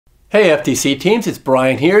Hey FTC teams, it's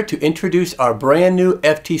Brian here to introduce our brand new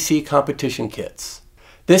FTC Competition Kits.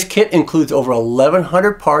 This kit includes over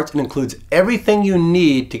 1,100 parts and includes everything you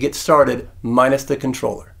need to get started minus the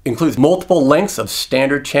controller. Includes multiple lengths of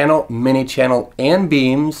standard channel, mini channel, and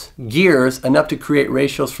beams, gears enough to create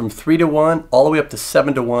ratios from 3:1 all the way up to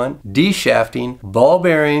 7:1, D-shafting, ball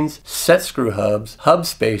bearings, set screw hubs, hub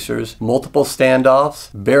spacers, multiple standoffs,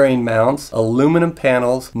 bearing mounts, aluminum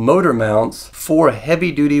panels, motor mounts, 4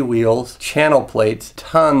 heavy-duty wheels, channel plates,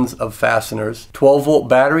 tons of fasteners, 12-volt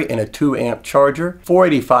battery and a 2-amp charger,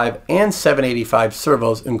 485 and 785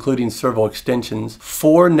 servos including servo extensions,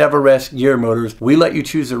 4 NeveRest gear motors. We let you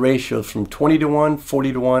choose the ratios from 20:1,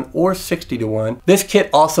 40:1, or 60:1. This kit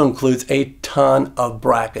also includes a ton of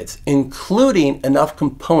brackets, including enough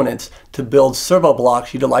components to build servo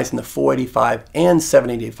blocks utilizing the 485 and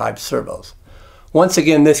 785 servos. Once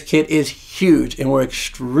again, this kit is huge and we're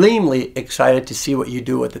extremely excited to see what you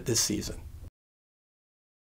do with it this season.